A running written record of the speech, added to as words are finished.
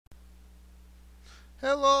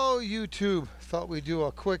Hello YouTube. Thought we'd do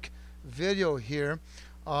a quick video here.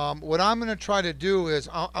 What I'm going to try to do is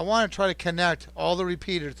I want to try to connect all the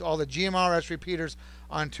repeaters, all the GMRS repeaters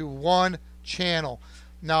onto one channel.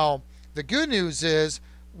 Now the good news is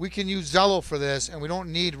we can use Zello for this, and we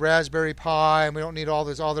don't need Raspberry Pi, and we don't need all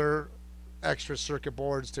these other extra circuit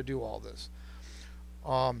boards to do all this.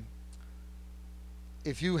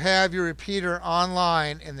 If you have your repeater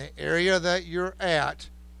online in the area that you're at,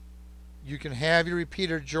 you can have your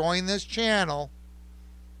repeater join this channel,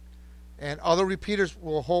 and other repeaters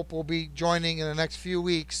will be joining in the next few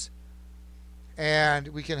weeks, and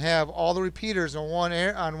we can have all the repeaters on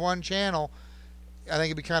one channel. I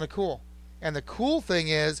think it'd be kind of cool. And the cool thing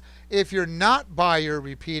is, if you're not by your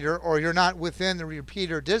repeater or you're not within the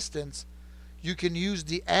repeater distance, you can use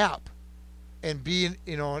the app and be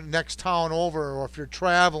in, next town over, or if you're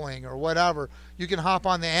traveling or whatever, you can hop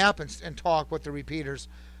on the app and talk with the repeaters.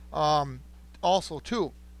 Also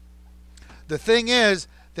too, the thing is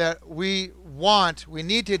that we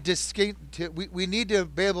need to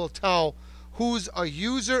be able to tell who's a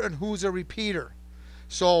user and who's a repeater.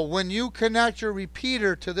 So when you connect your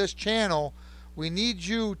repeater to this channel, we need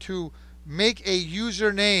you to make a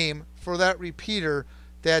username for that repeater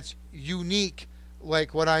that's unique.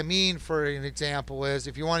 Like what I mean, for an example, is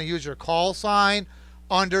if you want to use your call sign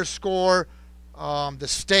underscore the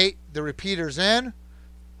state the repeater's in,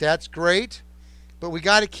 that's great, but we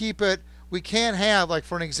got to keep it. We can't have, like,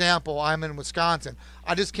 for an example, I'm in Wisconsin.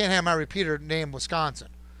 I just can't have my repeater named Wisconsin,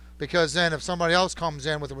 because then if somebody else comes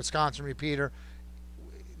in with a Wisconsin repeater,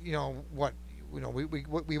 we want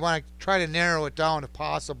to try to narrow it down if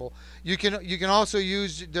possible. You can also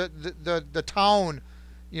use the town,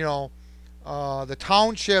 the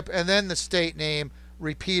township, and then the state name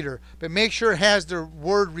repeater, but make sure it has the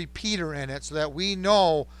word repeater in it so that we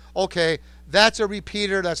know, okay, that's a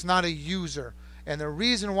repeater, that's not a user. And the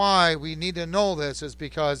reason why we need to know this is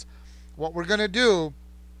because what we're going to do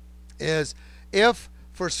is, if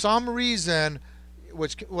for some reason,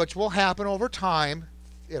 which will happen over time,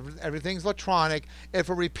 everything's electronic, if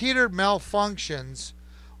a repeater malfunctions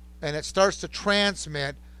and it starts to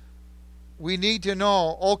transmit, we need to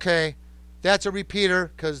know, okay, that's a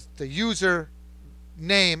repeater because the user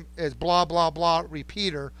name is blah blah blah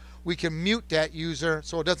repeater. We can mute that user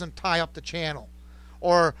so it doesn't tie up the channel,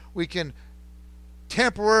 or we can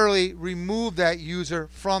temporarily remove that user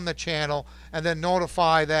from the channel and then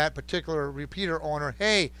notify that particular repeater owner,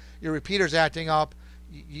 hey, your repeater's acting up,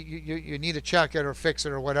 you need to check it or fix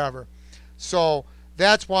it or whatever. So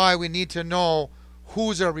that's why we need to know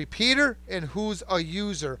who's a repeater and who's a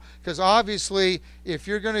user, because obviously if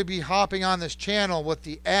you're going to be hopping on this channel with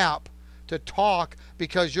the app to talk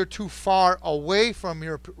because you're too far away from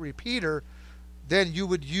your repeater, then you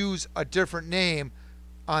would use a different name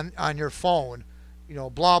on your phone,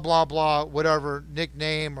 blah blah blah, whatever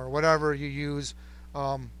nickname or whatever you use.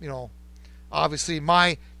 Obviously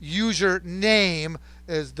my user name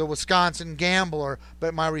is the Wisconsin Gambler,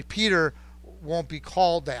 but my repeater won't be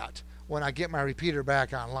called that when I get my repeater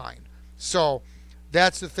back online. So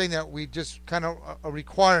that's the thing that we just kind of a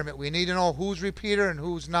requirement. We need to know who's repeater and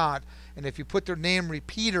who's not. And if you put their name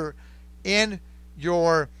repeater in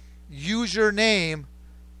your username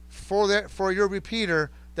for your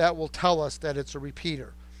repeater, that will tell us that it's a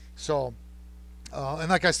repeater. So, and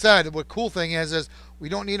like I said, the cool thing is we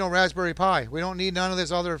don't need no Raspberry Pi. We don't need none of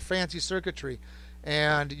this other fancy circuitry.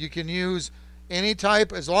 And you can use any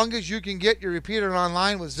type, as long as you can get your repeater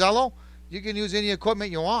online with Zello, you can use any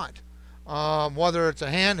equipment you want. Whether it's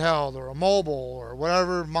a handheld or a mobile or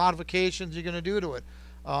whatever modifications you're going to do to it.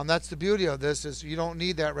 That's the beauty of this, is you don't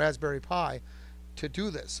need that Raspberry Pi to do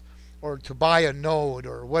this, or to buy a node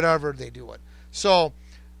or whatever they do it. So,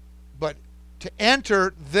 but to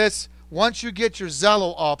enter this, once you get your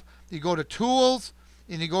Zello up, you go to Tools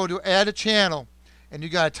and you go to Add a Channel, and you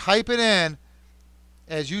got to type it in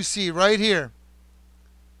as you see right here,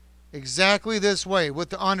 exactly this way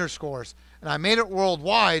with the underscores. And I made it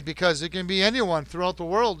worldwide because it can be anyone throughout the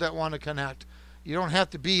world that want to connect. You don't have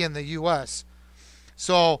to be in the US.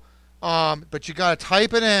 So, but you got to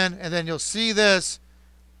type it in, and then you'll see this.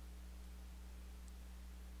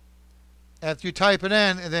 After you type it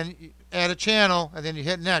in, and then you add a channel, and then you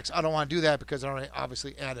hit next. I don't want to do that because I already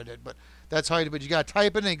obviously added it, but that's how you do it. But you got to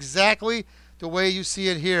type it in exactly the way you see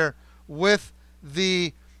it here with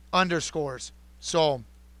the underscores. So,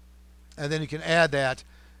 and then you can add that.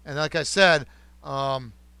 And like I said,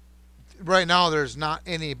 right now there's not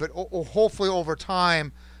any, but hopefully over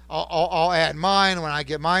time I'll add mine when I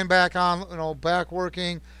get mine back on, back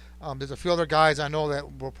working. There's a few other guys I know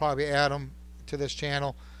that will probably add them to this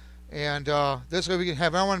channel. And this way we can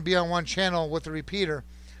have everyone be on one channel with the repeater.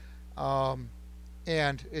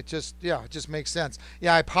 And it just, yeah, it just makes sense.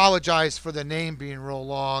 Yeah, I apologize for the name being real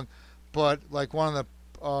long, but like one of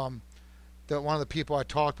the people I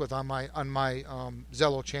talked with on my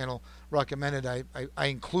Zello channel recommended I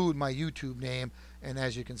include my YouTube name, and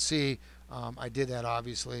as you can see, I did that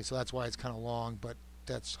obviously, so that's why it's kind of long, but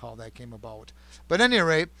that's how that came about. But at any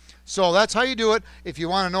rate, so that's how you do it. If you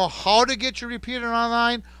want to know how to get your repeater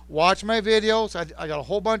online, watch my videos. I got a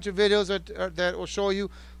whole bunch of videos that will show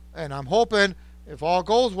you, and I'm hoping, if all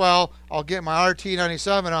goes well, I'll get my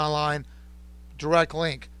RT97 online, direct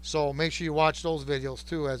link. So make sure you watch those videos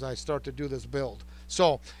too as I start to do this build.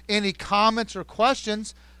 So any comments or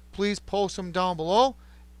questions, please post them down below,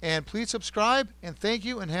 and please subscribe, and thank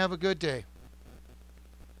you, and have a good day.